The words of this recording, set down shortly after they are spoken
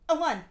A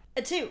 1,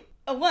 a 2,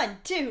 a 1,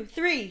 2,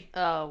 3.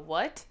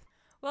 What?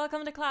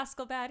 Welcome to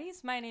Classical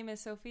Baddies. My name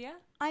is Sophia.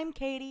 I'm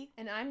Katie.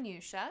 And I'm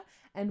Nusha,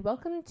 and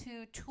welcome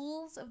to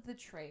Tools of the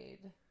Trade.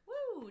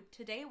 Woo!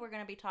 Today we're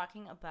going to be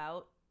talking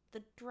about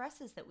the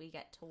dresses that we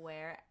get to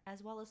wear,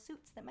 as well as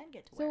suits that men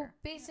get to So wear.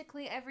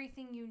 basically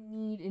everything you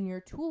need in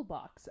your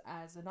toolbox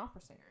as an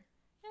opera singer.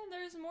 And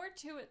there's more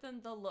to it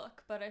than the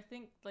look, but I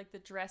think like the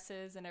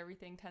dresses and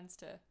everything tends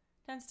to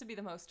be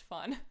the most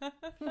fun.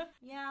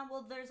 Yeah,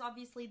 well, there's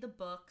obviously the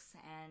books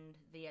and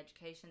the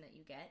education that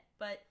you get,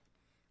 but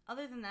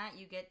other than that,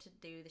 you get to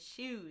do the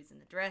shoes and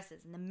the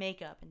dresses and the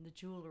makeup and the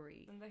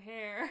jewelry. And the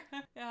hair.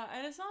 Yeah,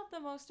 and it's not the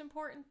most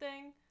important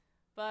thing,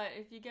 but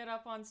if you get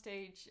up on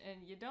stage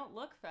and you don't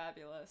look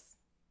fabulous,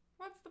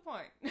 what's the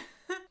point?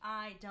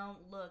 I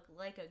don't look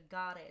like a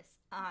goddess.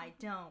 I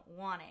don't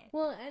want it.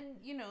 Well, and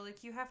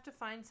you have to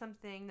find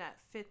something that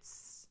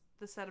fits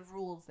the set of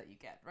rules that you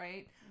get,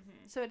 right?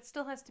 Mm-hmm. So it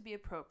still has to be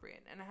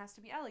appropriate and it has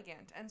to be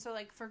elegant. And so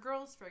like for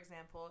girls, for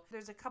example,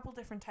 there's a couple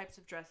different types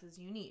of dresses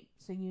you need.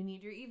 So you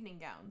need your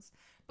evening gowns.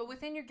 But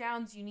within your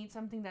gowns, you need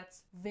something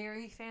that's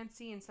very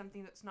fancy and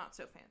something that's not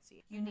so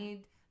fancy. You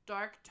need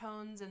dark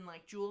tones and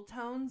like jewel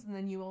tones, and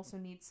then you also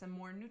need some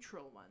more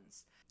neutral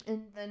ones.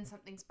 And then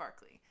something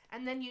sparkly.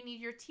 And then you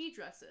need your tea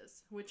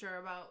dresses, which are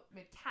about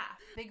mid-calf.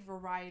 Big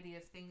variety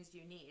of things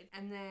you need.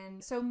 And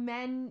then, so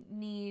men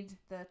need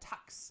the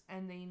tux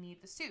and they need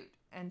the suit.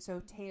 And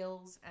so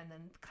tails and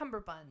then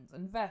cummerbunds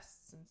and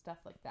vests and stuff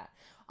like that.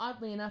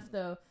 Oddly enough,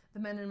 though, the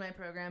men in my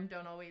program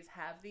don't always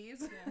have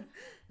these. Yeah.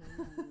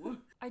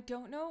 I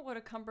don't know what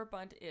a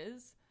cummerbund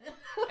is.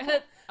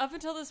 And up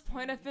until this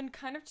point, I've been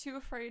kind of too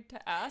afraid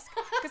to ask.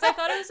 Because I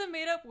thought it was a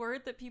made-up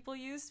word that people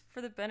use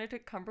for the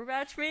Benedict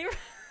Cumberbatch meme.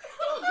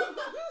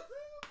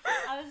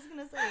 I was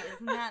gonna say,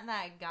 isn't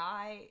that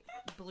guy,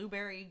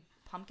 Blueberry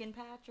Pumpkin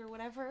Patch or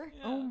whatever?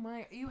 Yeah. Oh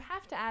my! You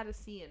have to add a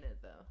C in it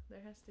though. There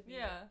has to be.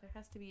 Yeah. There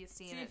has to be a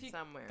C See, in if it you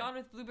somewhere. gone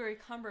with Blueberry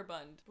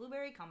Cumberbund.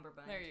 Blueberry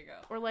Cumberbund. There you go.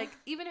 Or like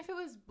even if it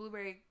was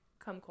Blueberry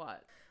Kumquat,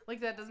 like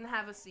that doesn't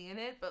have a C in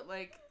it, but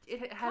like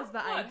it has the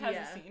Kumquat idea.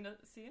 has a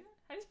C in it.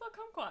 How do you spell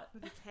kumquat?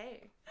 With a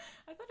K.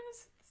 I thought it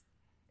was.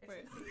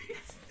 Wait.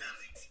 It's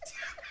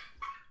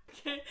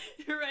Okay,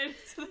 you're right.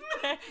 It's the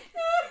K.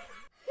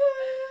 oh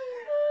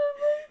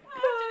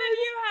And then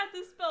you had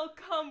to spell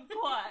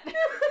kumquat.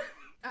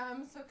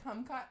 So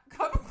Kumquat.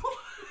 Kumquat.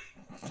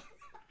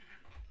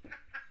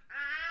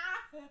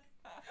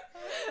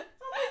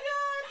 Oh my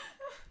god!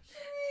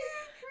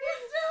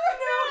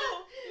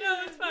 No,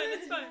 it's fine.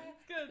 It's fine.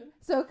 It's good.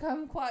 So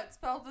Kumquat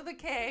spelled with a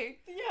K.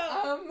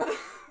 Yeah.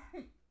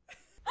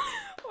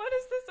 What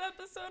is this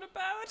episode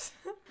about?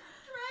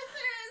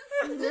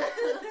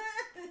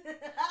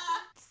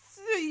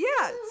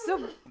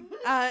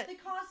 The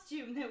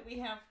costume that we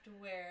have to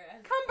wear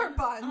as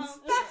Cumberbuns.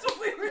 That's what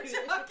we were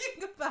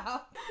talking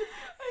about.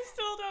 I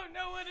still don't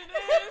know what it I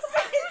is.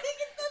 think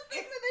it's the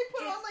thing that they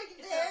put on like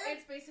there.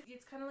 It's basically,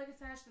 it's kind of like a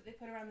sash that they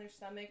put around their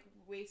stomach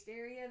waist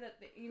area that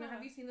they,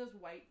 have you seen those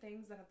white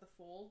things that have the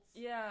folds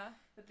Yeah.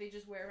 that they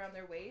just wear around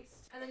their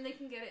waist? And then they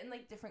can get it in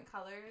like different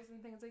colors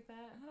and things like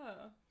that.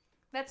 Oh.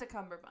 That's a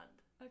cummerbund.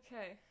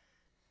 Okay.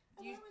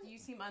 You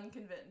seem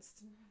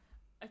unconvinced.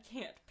 I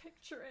can't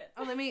picture it.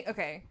 Oh,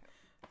 okay.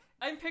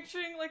 I'm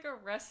picturing like a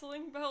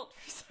wrestling belt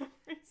for some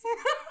reason.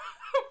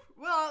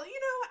 Well,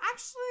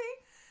 actually,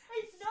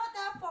 It's not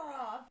that far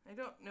off. I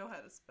don't know how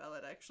to spell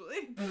it,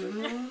 actually.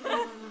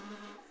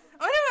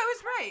 Oh, no, I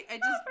was right.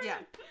 Yeah.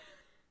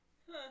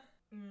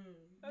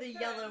 The Okay.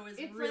 yellow is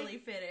It's really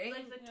like- fitting.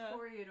 Like the Yeah.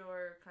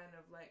 Toreador kind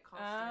of like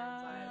costume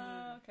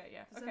vibe. Okay,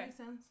 yeah. Does that Okay. make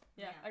sense?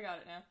 Yeah, Yeah. I got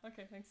it now.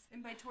 Okay, thanks.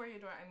 And by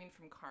Toreador, I mean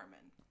from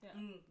Carmen.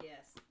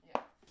 Yes.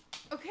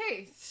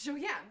 Okay, so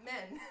yeah,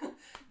 men,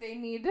 they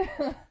need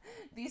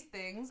these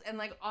things, and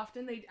like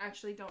often they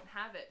actually don't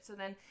have it. So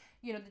then,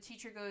 the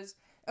teacher goes,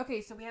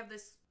 okay, so we have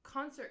this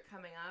concert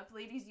coming up.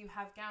 Ladies, you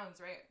have gowns,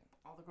 right?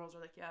 All the girls are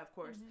like, yeah, of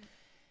course. Mm-hmm.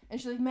 And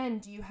she's like, men,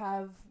 do you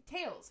have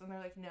tails? And they're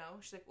like, no.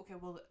 She's like, okay,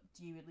 well,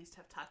 do you at least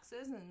have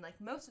tuxes? And like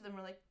most of them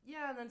are like,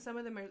 yeah, and then some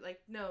of them are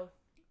like, no.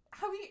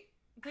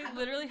 They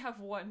literally have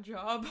one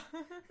job.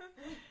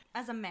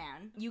 As a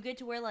man, you get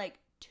to wear like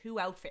 2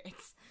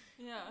 outfits.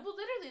 Yeah. Well,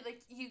 literally,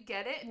 like, you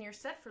get it and you're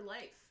set for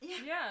life.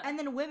 Yeah. And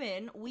then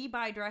women, we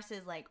buy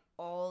dresses like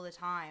all the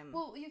time.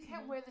 Well, you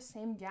can't wear the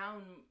same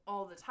gown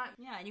all the time.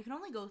 Yeah, and you can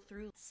only go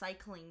through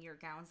cycling your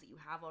gowns that you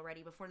have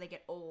already before they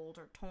get old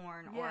or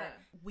torn or Yeah.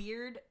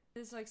 weird.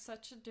 There's like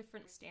such a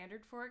different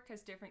standard for it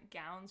because different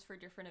gowns for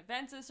different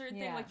events is a certain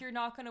thing. Yeah. Like you're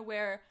not going to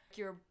wear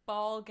your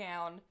ball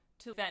gown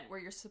to an event where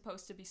you're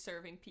supposed to be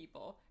serving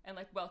people and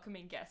like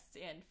welcoming guests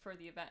in for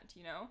the event,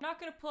 You're not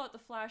going to pull out the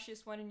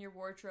flashiest one in your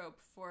wardrobe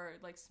for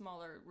like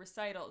smaller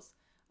recitals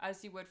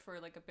as you would for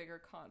like a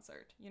bigger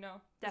concert,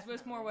 This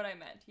was more Definitely. what I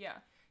meant, yeah.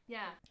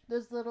 Yeah.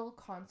 Those little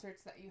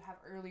concerts that you have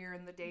earlier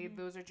in the day,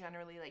 those are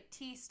generally like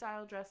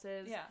tea-style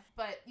dresses. Yeah.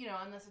 But, you know,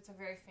 unless it's a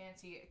very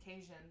fancy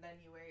occasion, then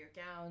you wear your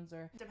gowns,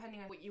 or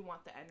depending on what you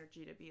want the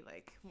energy to be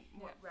like,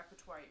 what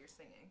repertoire you're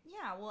singing.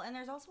 Yeah, well, and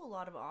there's also a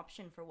lot of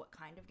option for what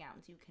kind of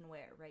gowns you can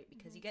wear, right?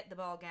 Because you get the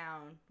ball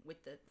gown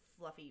with the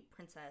fluffy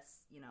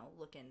princess, you know,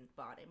 looking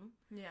bottom.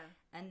 Yeah.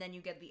 And then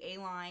you get the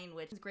A-line,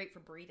 which is great for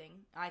breathing,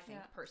 I think,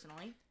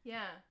 personally.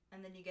 Yeah.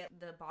 And then you get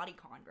the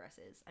bodycon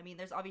dresses. I mean,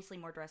 there's obviously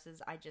more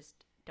dresses. I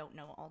just don't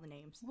know all the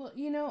names. Well,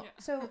 you know,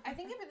 so I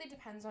think it really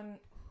depends on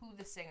who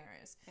the singer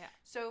is. Yeah.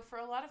 So for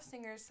a lot of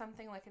singers,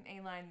 something like an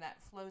A-line that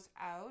flows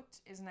out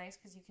is nice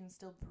because you can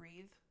still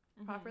breathe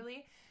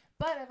properly.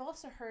 But I've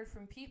also heard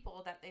from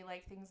people that they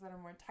like things that are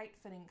more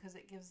tight-fitting because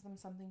it gives them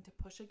something to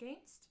push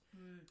against.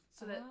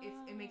 So that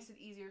it makes it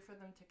easier for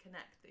them to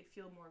connect. They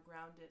feel more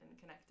grounded and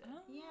connected.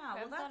 Oh, Yeah,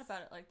 okay. well, I've thought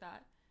about it like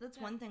that. That's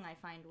one thing I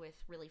find with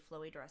really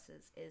flowy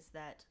dresses is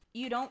that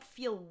you don't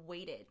feel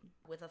weighted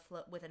with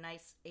with a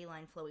nice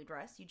A-line flowy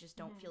dress. You just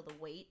don't feel the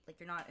weight. Like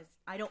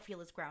I don't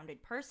feel as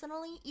grounded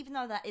personally, even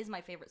though that is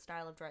my favorite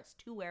style of dress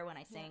to wear when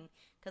I sing,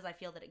 because I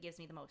feel that it gives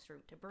me the most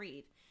room to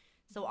breathe.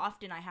 So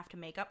often I have to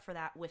make up for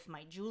that with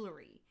my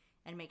jewelry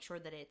and make sure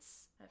that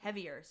it's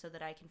heavier so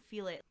that I can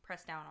feel it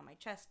press down on my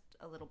chest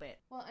a little bit.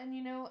 Well, and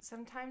you know,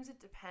 sometimes it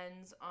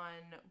depends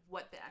on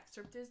what the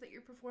excerpt is that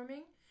you're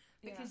performing.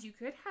 Because you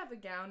could have a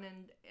gown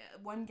and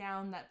one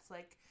gown that's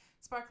like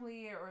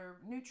sparkly or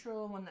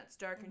neutral, one that's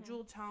dark and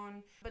jewel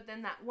tone, but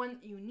then that one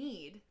that you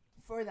need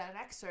for that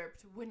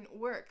excerpt wouldn't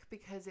work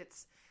because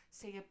it's,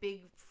 say, a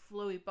big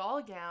flowy ball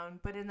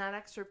gown, but in that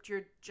excerpt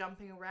you're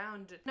jumping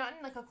around, not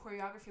in like a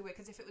choreography way,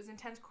 because if it was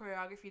intense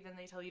choreography then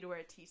they tell you to wear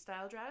a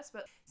T-style dress,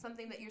 but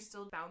something that you're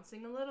still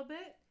bouncing a little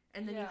bit,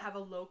 and then you have a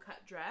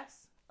low-cut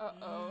dress.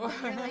 Uh-oh.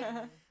 You're like,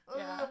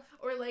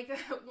 or like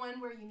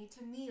one where you need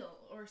to kneel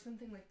or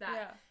something like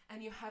that,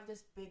 and you have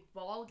this big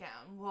ball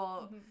gown.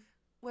 Well,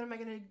 what am I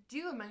going to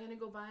do? Am I going to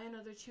go buy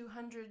another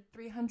 $200,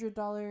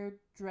 $300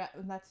 dress?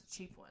 That's a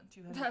cheap one.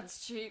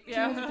 That's cheap,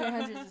 yeah.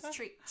 $200, $300 is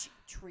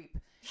cheap.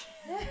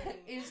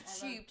 Is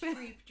cheap.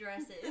 Cheap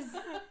dresses.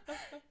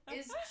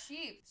 Is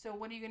cheap. So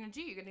what are you going to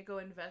do? You're going to go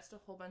invest a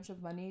whole bunch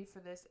of money for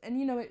this. And,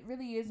 you know, it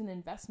really is an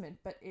investment,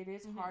 but it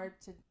is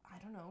hard to,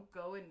 I don't know,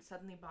 go and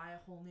suddenly buy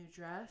a whole new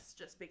dress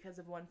just because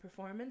of one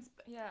performance.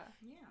 But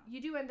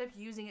you do end up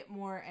using it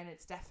more, and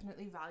it's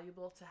definitely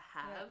valuable to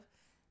have.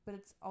 But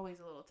it's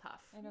always a little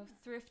tough. I know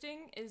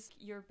thrifting is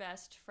your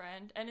best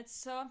friend, and it's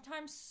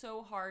sometimes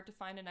so hard to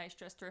find a nice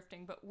dress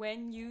thrifting, but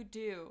when you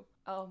do,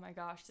 oh my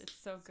gosh, it's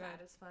so good.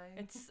 Satisfying.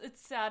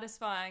 It's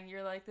satisfying.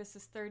 You're like, this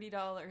is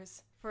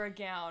 $30 for a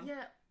gown.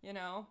 Yeah. You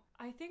know?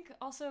 I think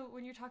also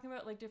when you're talking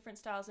about like different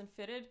styles and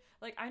fitted,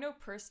 like I know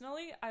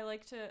personally I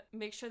like to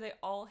make sure they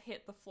all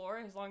hit the floor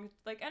as long as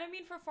like, and I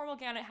mean for a formal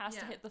gown it has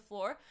to hit the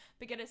floor,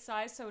 but get it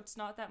sized so it's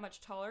not that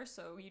much taller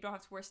so you don't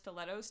have to wear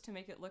stilettos to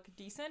make it look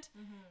decent.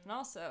 And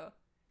also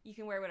you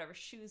can wear whatever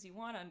shoes you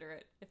want under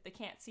it if they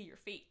can't see your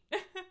feet.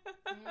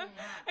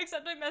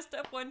 Except I messed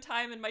up one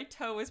time and my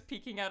toe was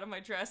peeking out of my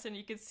dress and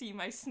you could see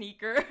my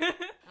sneaker.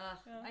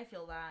 I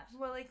feel that.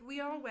 Well, like, we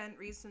all went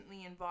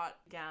recently and bought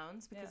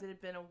gowns because it had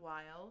been a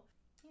while.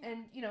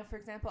 And, you know, for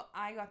example,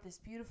 I got this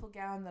beautiful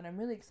gown that I'm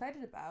really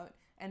excited about,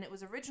 and it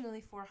was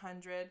originally $400.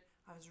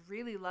 I was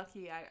really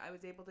lucky. I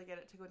was able to get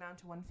it to go down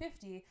to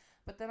 $150,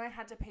 but then I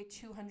had to pay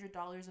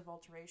 $200 of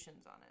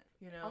alterations on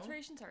it, you know?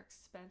 Alterations are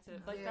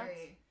expensive. Like,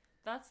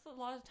 that's a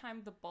lot of the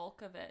time the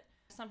bulk of it.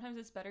 Sometimes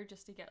it's better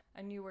just to get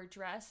a newer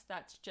dress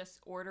that's just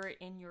order it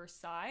in your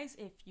size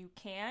if you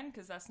can,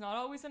 because that's not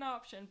always an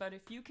option, but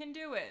if you can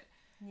do it,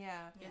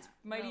 it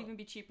might even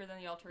be cheaper than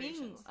the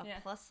alterations. Being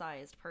a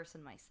plus-sized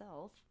person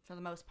myself, for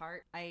the most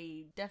part,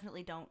 I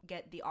definitely don't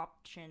get the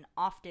option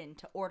often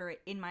to order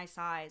it in my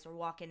size or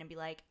walk in and be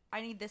like,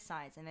 I need this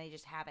size, and they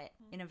just have it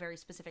in a very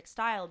specific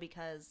style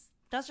because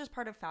that's just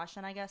part of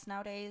fashion, I guess,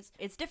 nowadays.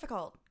 It's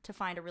difficult to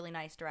find a really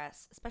nice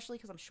dress, especially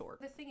because I'm short.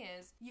 The thing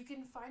is, you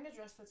can find a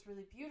dress that's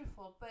really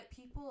beautiful, but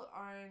people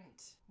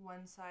aren't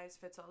one size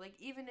fits all. Like,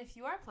 even if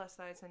you are plus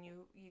size and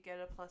you get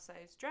a plus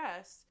size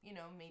dress, you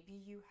know,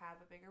 maybe you have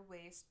a bigger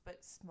waist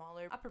but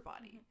smaller upper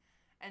body.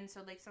 And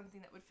so, like,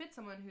 something that would fit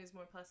someone who's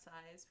more plus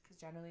size,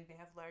 because generally they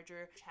have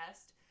larger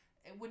chest,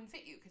 it wouldn't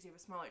fit you because you have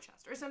a smaller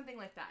chest or something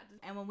like that.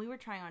 And when we were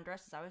trying on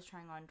dresses, I was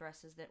trying on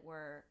dresses that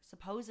were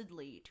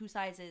supposedly 2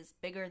 sizes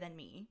bigger than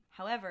me.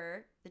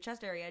 However, the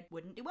chest area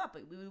wouldn't do up.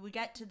 We would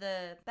get to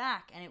the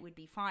back and it would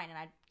be fine. And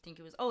I'd think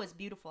it was, oh, it's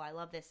beautiful. I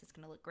love this. It's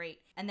going to look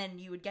great. And then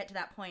you would get to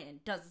that point and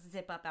it does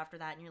zip up after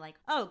that. And you're like,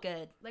 oh,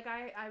 good. Like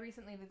I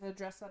recently, the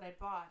dress that I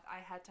bought, I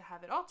had to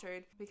have it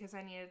altered because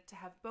I needed to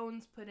have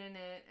bones put in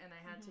it. And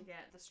I had to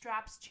get the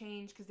straps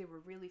changed because they were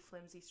really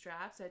flimsy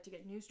straps. I had to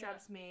get new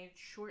straps made,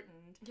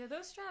 shortened. Yeah,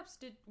 those straps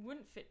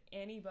wouldn't fit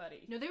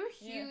anybody. No, they were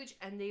huge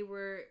and they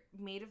were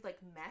made of like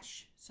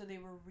mesh. So they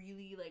were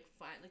really like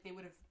fine. Like they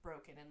would have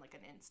broken in like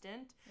an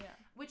instant. Yeah.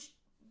 Which,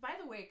 by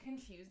the way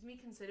confused me,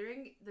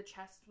 considering the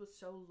chest was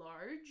so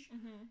large.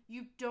 Mm-hmm.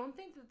 You don't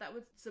think that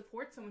would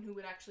support someone who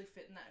would actually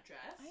fit in that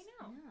dress? I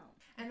know. No.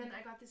 And then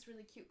I got this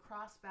really cute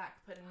cross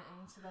back put in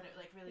so that it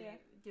like really Yeah.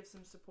 gives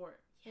some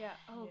support. Yeah.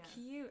 Oh, Yeah.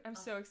 cute. I'm Oh.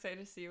 so excited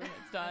to see when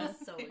it's done. I'm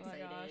so Oh my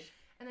excited. gosh.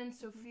 And then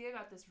Sophia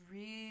got this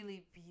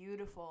really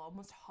beautiful,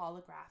 almost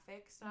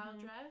holographic style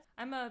Mhm. dress.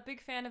 I'm a big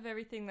fan of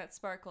everything that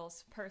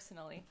sparkles,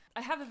 personally.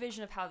 I have a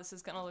vision of how this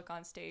is going to look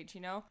on stage,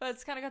 you know? But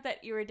it's kind of got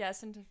that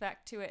iridescent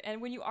effect to it.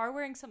 And when you are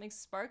wearing something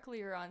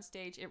sparklier on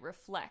stage, it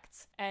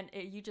reflects. And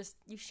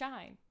you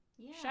shine.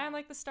 Yeah. Shine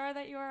like the star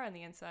that you are on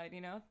the inside, you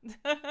know?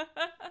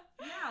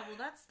 Yeah, well,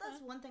 that's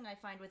one thing I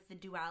find with the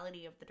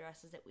duality of the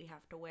dresses that we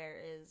have to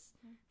wear is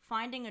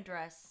finding a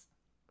dress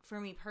for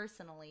me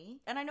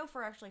personally, and I know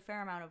for actually a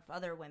fair amount of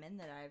other women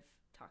that I've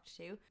talked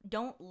to,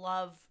 don't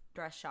love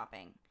dress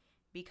shopping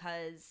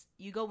because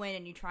you go in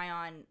and you try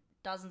on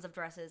dozens of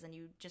dresses and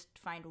you just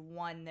find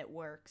one that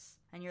works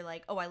and you're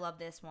like, oh, I love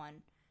this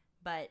one,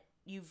 but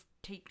you've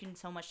taken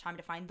so much time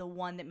to find the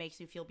one that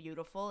makes you feel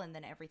beautiful, and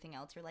then everything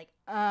else you're like,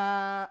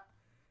 I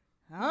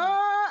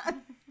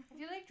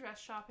feel like dress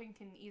shopping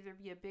can either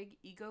be a big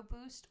ego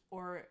boost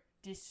or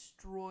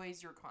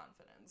destroys your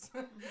confidence.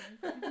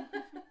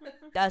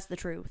 That's the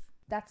truth.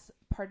 That's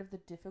part of the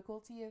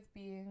difficulty of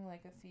being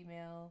like a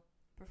female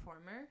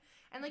performer.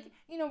 And like,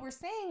 you know, we're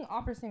saying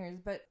opera singers,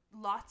 but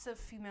lots of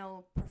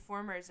female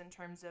performers in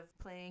terms of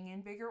playing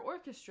in bigger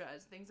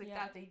orchestras, things like Yeah.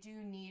 that, they do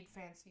need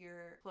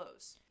fancier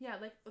clothes. Yeah,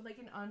 like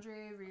in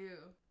Andre Rieu.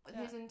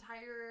 Yeah. His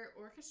entire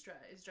orchestra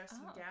is dressed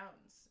in Oh.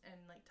 gowns and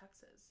like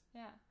tuxes.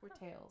 Yeah. Or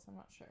tails, I'm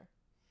not sure.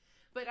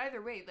 But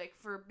either way, like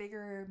for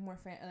bigger, more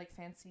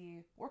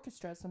fancy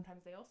orchestras,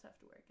 sometimes they also have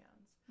to wear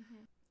gowns.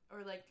 Mhm.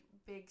 Or like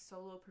big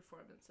solo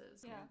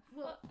performances. Yeah.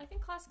 Well, Well, I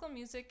think classical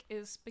music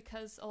is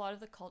because a lot of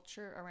the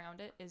culture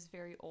around it is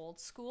very old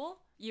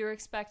school. You're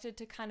expected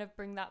to kind of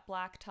bring that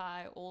black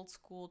tie, old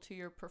school to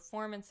your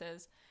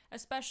performances,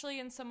 especially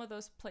in some of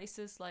those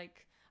places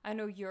like, I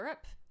know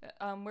Europe,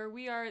 where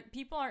we are,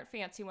 people aren't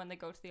fancy when they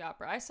go to the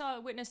opera. I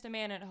witnessed a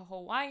man in a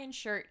Hawaiian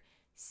shirt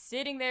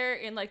sitting there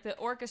in like the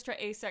orchestra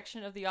A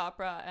section of the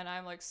opera, and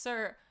I'm like,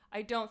 sir,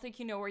 I don't think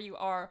you know where you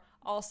are.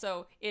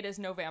 Also, it is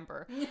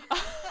November.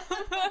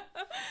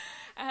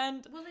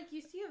 And well, like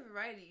you see a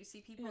variety. You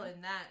see people Yeah.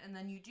 in that, and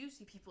then you do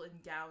see people in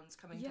gowns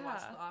coming to Yeah.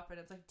 watch the opera,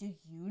 and it's like, do you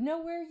know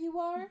where you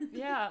are?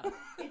 yeah,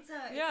 It's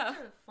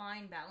Yeah. a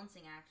fine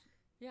balancing act,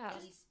 yeah.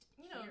 at least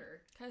you know,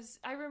 here.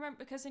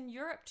 Because in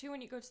Europe too,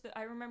 when you go to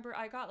I remember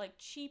I got like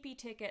cheapy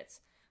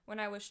tickets when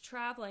I was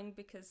traveling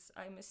because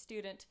I'm a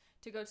student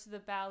to go to the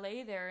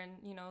ballet there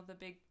and, you know, the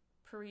big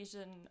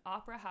Parisian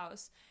opera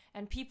house,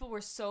 and people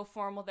were so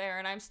formal there,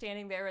 and I'm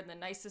standing there in the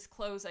nicest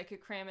clothes I could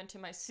cram into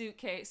my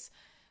suitcase,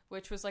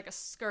 which was like a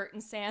skirt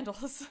and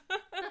sandals,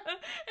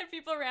 and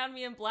people around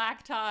me in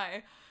black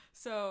tie.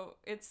 So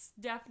it's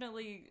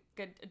definitely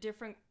a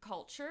different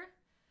culture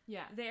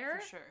yeah, there.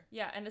 for sure.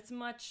 Yeah, and it's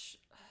much,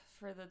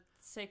 for the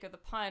sake of the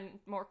pun,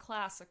 more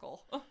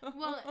classical.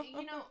 Well,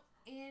 you know,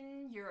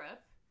 in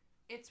Europe,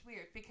 it's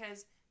weird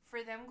because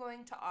for them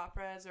going to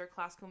operas or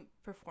classical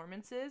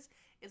performances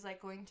is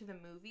like going to the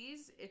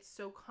movies. It's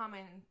so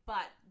common,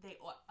 but they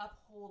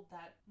uphold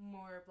that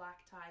more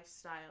black tie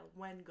style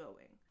when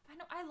going. I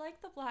know, I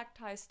like the black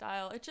tie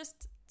style. It's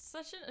just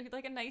such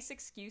a nice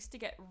excuse to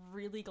get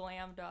really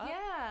glammed up.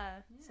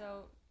 Yeah.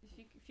 So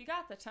if you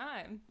got the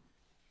time,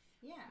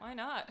 Yeah. why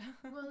not?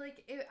 Well,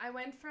 like, I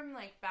went from,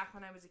 like, back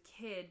when I was a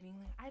kid being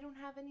like, I don't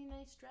have any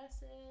nice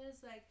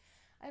dresses, like,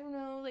 I don't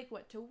know, like,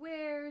 what to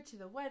wear to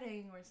the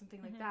wedding or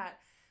something like that,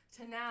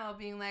 to now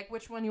being like,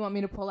 which one you want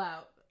me to pull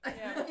out?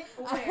 Yeah.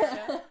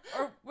 Where?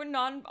 Or when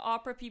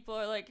non-opera people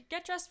are like,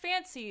 get dressed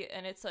fancy,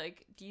 and it's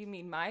like, do you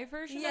mean my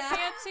version of Yeah.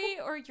 fancy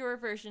or your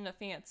version of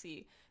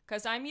fancy?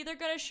 Because I'm either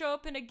going to show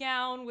up in a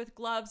gown with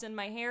gloves and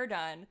my hair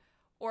done,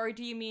 or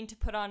do you mean to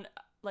put on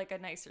like a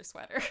nicer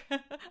sweater?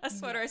 A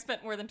sweater I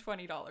spent more than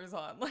 $20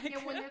 on. Like,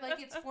 Yeah, when they're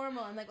like, it's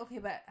formal, I'm like, okay,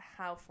 but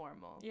how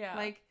formal? Yeah.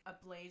 Like a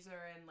blazer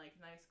and like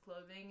nice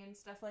clothing and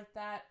stuff like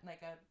that,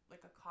 like a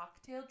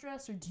cocktail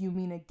dress, or do you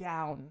mean a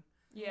gown?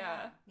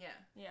 yeah.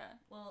 Yeah.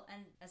 Well,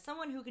 and as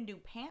someone who can do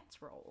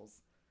pants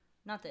rolls,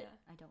 not that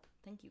Yeah. I don't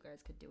think you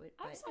guys could do it,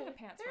 I've but sung a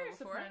pants There roll are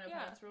before. soprano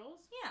Yeah. pants rolls.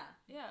 yeah.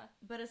 Yeah.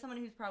 But as someone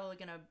who's probably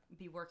going to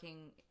be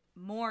working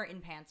more in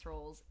pants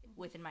rolls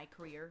within my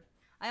career,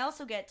 I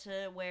also get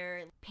to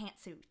wear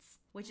pantsuits,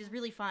 which is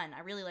really fun.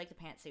 I really like the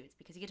pantsuits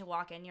because you get to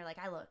walk in and you're like,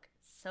 I look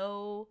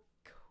so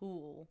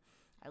cool.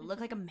 I look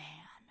like a man.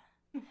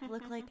 I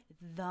look like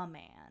the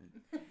man.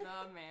 The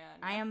man.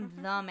 I am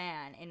the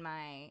man in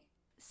my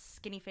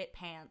skinny fit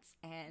pants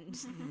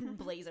and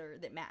blazer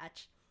that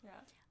match. Yeah.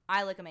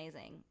 I look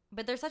amazing.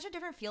 But there's such a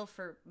different feel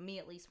for me,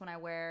 at least when I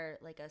wear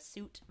like a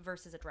suit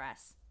versus a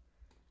dress.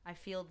 I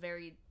feel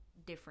very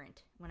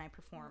different when I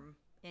perform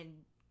in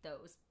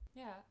those.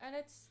 Yeah, and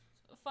it's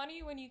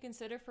funny when you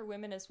consider for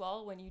women as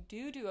well, when you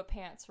do a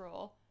pants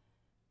roll,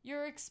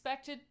 you're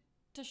expected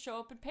to show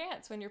up in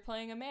pants when you're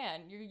playing a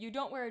man. You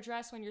don't wear a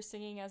dress when you're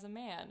singing as a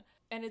man.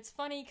 And it's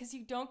funny because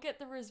you don't get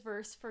the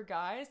reverse for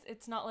guys.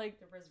 It's not like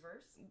The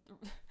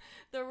reverse?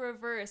 the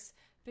reverse,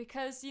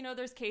 because, you know,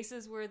 there's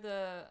cases where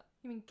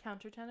You mean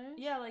countertenors?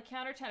 yeah, like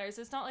countertenors,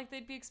 it's not like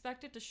they'd be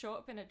expected to show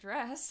up in a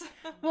dress.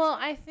 Well,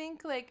 I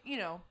think, like, you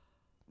know,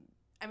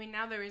 I mean,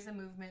 now there is a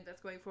movement that's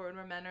going forward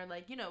where men are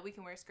like, you know, we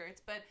can wear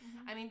skirts. But,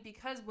 I mean,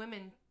 because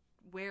women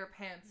wear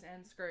pants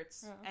and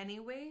skirts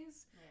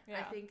anyways,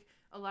 Yeah. I think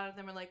a lot of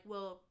them are like,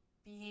 well,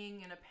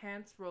 being in a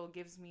pants role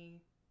gives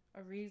me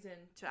a reason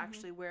to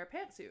actually wear a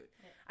pantsuit.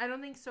 Yeah. I don't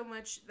think so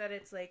much that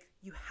it's like,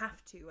 you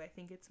have to. I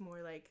think it's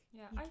more like,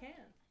 Yeah, you can.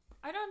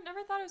 I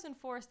never thought it was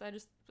enforced. I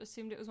just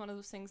assumed it was one of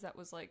those things that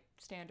was like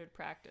standard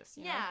practice.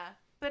 You know? Yeah.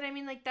 But, I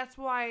mean, like, that's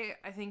why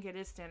I think it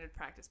is standard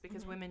practice,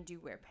 because women do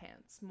wear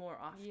pants more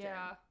often.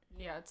 Yeah.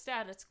 Yeah, it's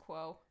status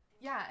quo.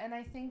 Yeah, and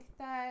I think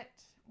that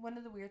one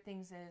of the weird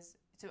things is,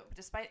 so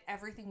despite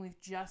everything we've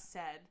just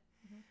said,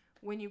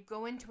 when you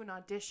go into an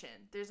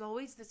audition, there's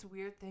always this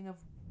weird thing of,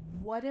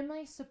 what am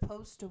I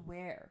supposed to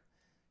wear?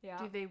 Yeah.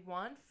 Do they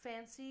want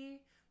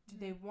fancy? Do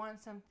they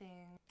want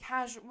something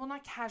casual? Well,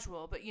 not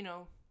casual, but, you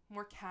know,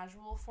 more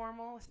casual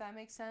formal, if that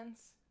makes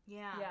sense.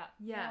 Yeah. Yeah.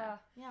 Yeah.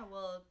 Yeah,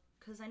 well,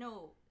 because I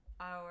know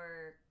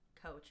our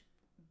coach,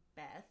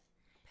 Beth,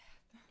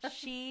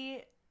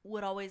 she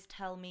would always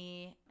tell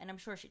me, and I'm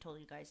sure she told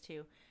you guys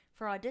too,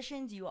 for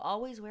auditions, you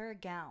always wear a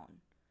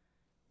gown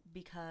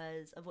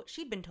because of what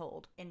she'd been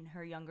told in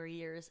her younger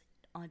years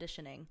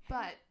auditioning.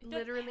 But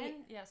literally...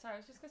 Yeah, sorry, I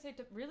was just going to say,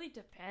 it really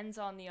depends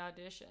on the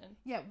audition.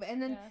 Yeah, and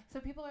then, Yeah. so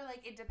people are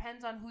like, it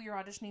depends on who you're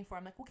auditioning for.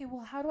 I'm like, okay,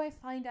 well, how do I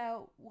find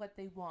out what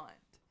they want?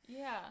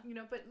 Yeah. You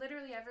know, but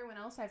literally everyone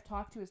else I've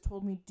talked to has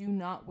told me, do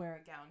not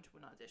wear a gown to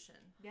an audition.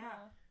 Yeah,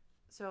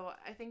 So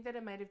I think that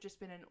it might have just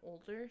been an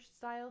older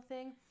style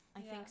thing.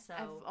 I think so.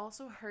 I've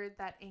also heard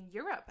that in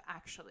Europe,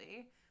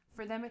 actually,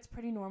 for them it's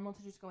pretty normal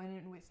to just go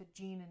in with a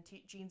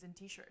jeans and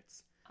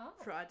t-shirts Oh.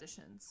 for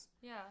auditions.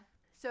 Yeah.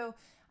 So,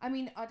 I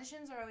mean,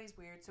 auditions are always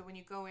weird. So when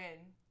you go in,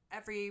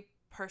 every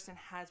person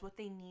has what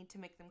they need to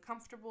make them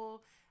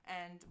comfortable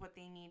and what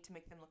they need to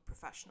make them look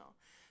professional.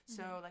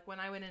 So, like, when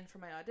I went in for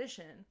my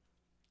audition,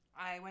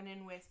 I went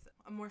in with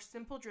a more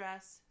simple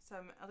dress,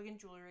 some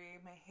elegant jewelry,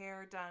 my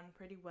hair done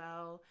pretty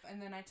well,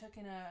 and then I took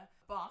in a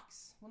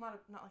box. Well,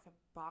 not like a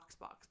box,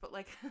 but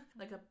like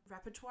like a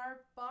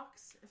repertoire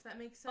box, if that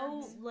makes sense.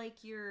 Oh,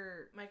 like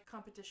your... My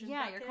competition.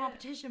 Yeah, bucket. your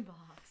competition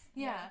box.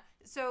 Yeah.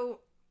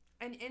 So,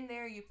 and in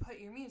there you put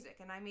your music,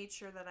 and I made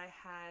sure that I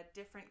had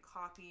different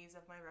copies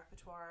of my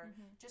repertoire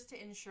just to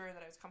ensure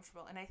that I was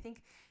comfortable. And I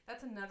think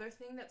that's another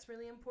thing that's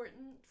really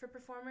important for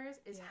performers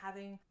is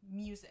having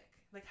music,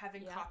 like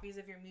having copies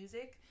of your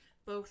music,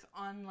 both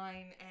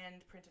online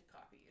and printed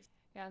copies.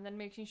 Yeah, and then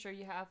making sure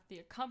you have the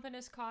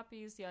accompanist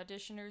copies, the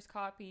auditioners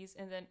copies,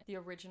 and then the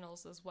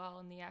originals as well,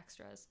 and the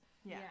extras.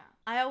 Yeah.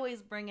 I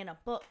always bring in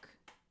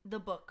the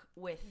book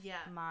with Yeah.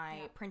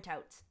 my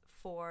printouts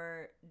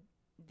for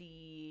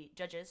the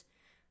judges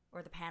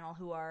or the panel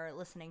who are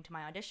listening to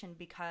my audition,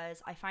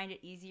 because I find it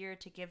easier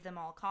to give them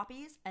all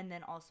copies and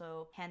then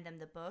also hand them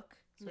the book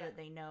so that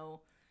they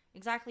know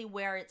exactly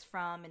where it's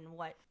from and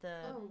what the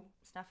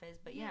stuff is.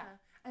 But yeah.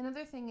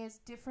 Another thing is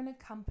different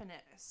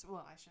accompanists.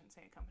 Well, I shouldn't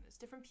say accompanists.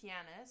 Different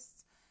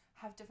pianists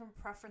have different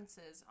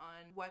preferences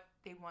on what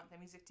they want the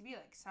music to be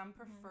like. Some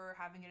prefer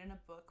having it in a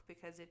book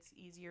because it's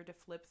easier to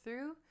flip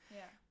through.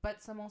 Yeah.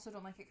 But some also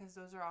don't like it because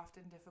those are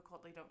often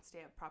difficult. They don't stay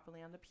up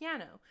properly on the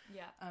piano.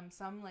 Yeah.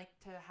 Some like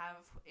to have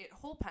it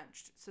hole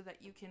punched so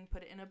that you can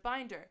put it in a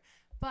binder.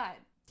 But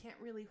can't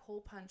really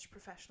hole punch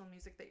professional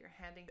music that you're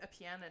handing a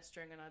pianist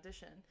during an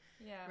audition.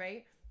 Yeah.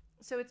 Right?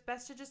 So it's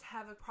best to just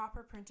have a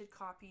proper printed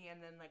copy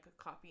and then like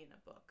a copy in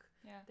a book.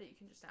 Yeah. That you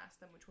can just ask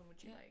them, which one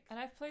would you like? And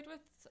I've played with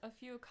a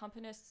few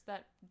accompanists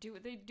that do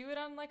it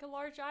on like a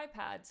large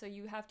iPad, so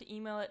you have to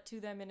email it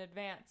to them in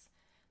advance.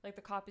 Like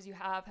the copies you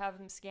have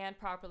them scanned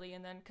properly,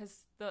 and then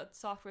because the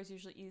software is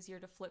usually easier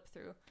to flip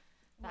through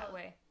that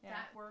way. Yeah.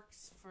 That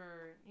works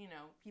for, you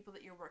know, people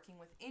that you're working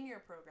with in your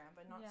program,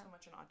 but not so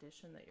much an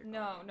audition that you're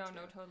No, going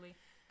into. totally.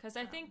 Because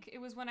I think it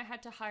was when I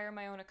had to hire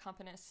my own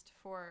accompanist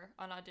for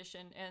an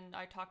audition, and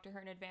I talked to her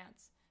in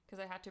advance because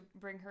I had to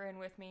bring her in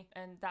with me,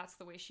 and that's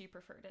the way she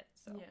preferred it.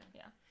 So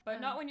yeah. But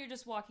not when you're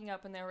just walking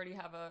up and they already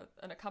have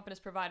an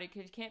accompanist provided,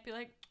 because you can't be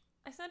like,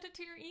 I sent it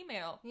to your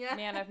email. Yeah.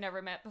 Man I've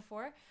never met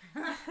before.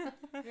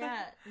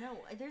 Yeah, no,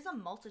 there's a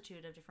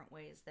multitude of different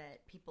ways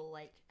that people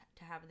like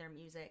to have their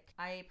music.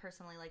 I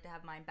personally like to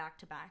have mine back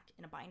to back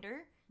in a binder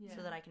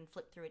so that I can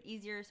flip through it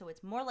easier. So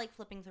it's more like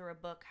flipping through a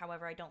book.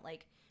 However, I don't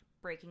like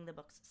breaking the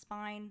book's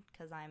spine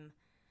because I'm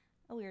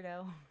a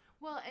weirdo.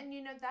 Well, and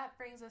you know, that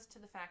brings us to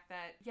the fact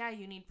that, yeah,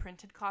 you need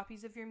printed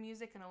copies of your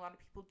music, and a lot of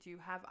people do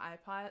have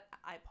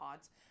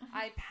iPads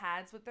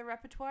with their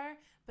repertoire,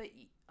 but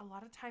a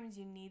lot of times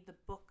you need the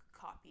book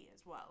copy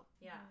as well.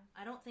 Yeah,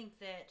 I don't think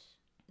that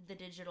the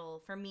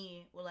digital, for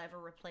me, will ever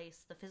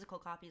replace the physical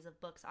copies of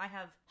books. I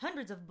have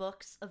hundreds of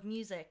books of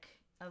music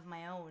of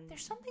my own.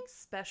 There's something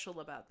special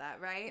about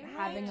that, right? Right.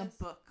 Having a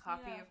book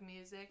copy Yeah. of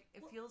music,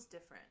 it feels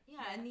different.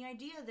 Yeah, and the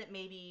idea that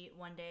maybe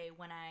one day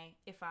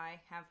if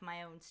I have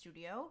my own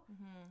studio,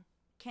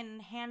 can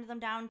hand them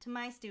down to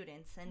my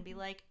students and be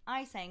like,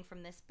 I sang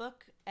from this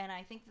book, and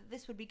I think that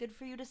this would be good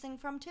for you to sing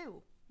from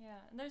too. Yeah,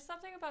 and there's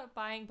something about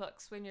buying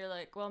books when you're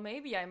like, well,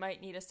 maybe I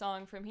might need a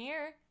song from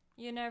here.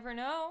 You never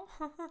know.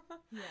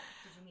 Yeah.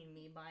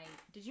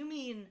 Did you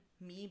mean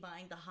me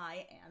buying the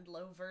high and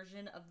low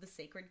version of the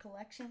Sacred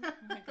Collection? Oh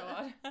my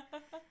god.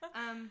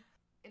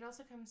 It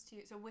also comes to,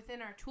 so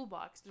within our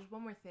toolbox, there's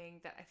one more thing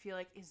that I feel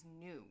like is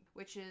new,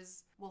 which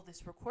is, well,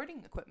 this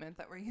recording equipment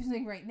that we're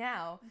using right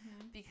now,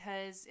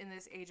 because in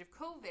this age of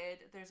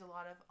COVID, there's a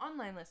lot of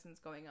online lessons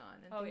going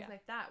on and things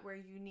like that, where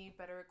you need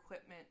better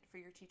equipment for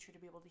your teacher to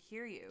be able to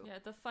hear you. Yeah,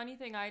 the funny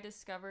thing I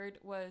discovered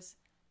was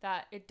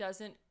that it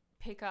doesn't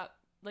pick up,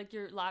 like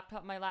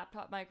my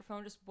laptop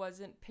microphone just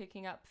wasn't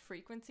picking up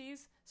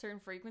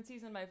certain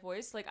frequencies in my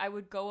voice. Like I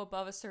would go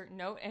above a certain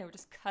note and it would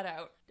just cut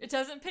out. It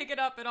doesn't pick it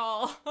up at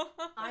all.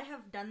 I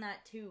have done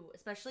that too,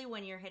 especially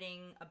when you're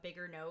hitting a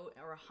bigger note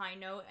or a high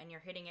note and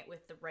you're hitting it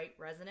with the right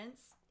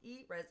resonance.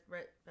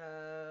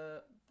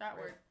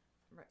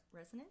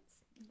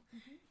 Resonance?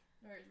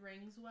 Or it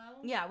rings well.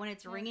 Yeah, when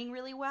it's ringing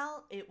really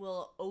well, it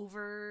will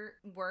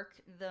overwork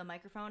the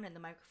microphone, and the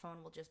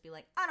microphone will just be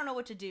like, I don't know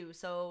what to do,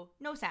 so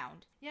no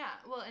sound. Yeah,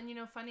 well, and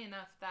funny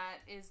enough, that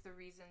is the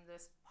reason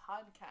this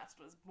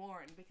podcast was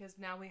born, because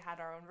now we had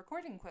our own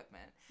recording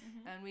equipment,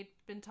 and we'd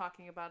been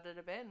talking about it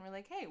a bit, and we're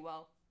like, hey,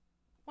 well,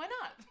 why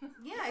not?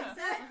 Yeah,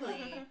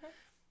 exactly.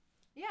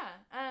 Yeah,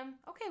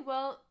 okay,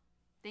 well,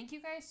 thank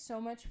you guys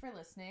so much for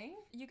listening.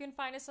 You can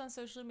find us on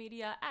social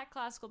media at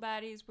Classical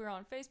Baddies. We're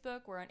on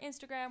Facebook, we're on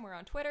Instagram, we're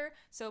on Twitter.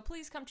 So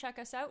please come check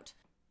us out.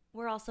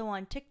 We're also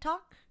on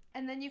TikTok.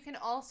 And then you can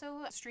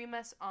also stream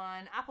us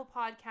on Apple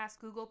Podcasts,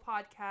 Google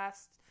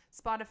Podcasts,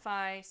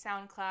 Spotify,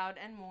 SoundCloud,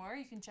 and more.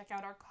 You can check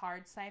out our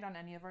card site on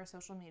any of our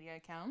social media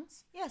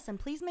accounts. Yes, and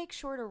please make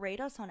sure to rate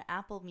us on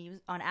Apple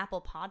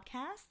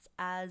Podcasts,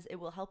 as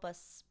it will help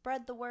us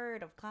spread the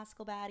word of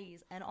Classical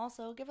Baddies, and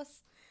also give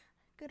us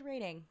good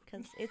rating,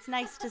 because it's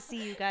nice to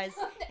see you guys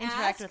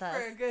interact with us.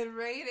 For a good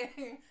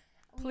rating.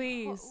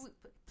 Please.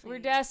 We're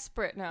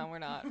desperate. No, we're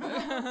not.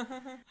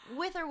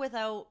 With or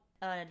without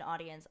an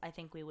audience, I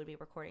think we would be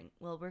recording.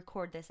 We'll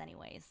record this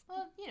anyways.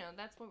 Well,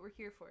 that's what we're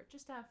here for.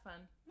 Just to have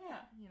fun.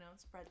 Yeah.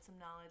 Spread some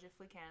knowledge if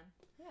we can.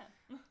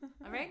 Yeah.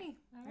 Alrighty.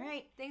 All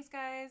right. Thanks,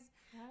 guys.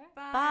 All right.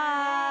 Bye.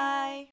 Bye.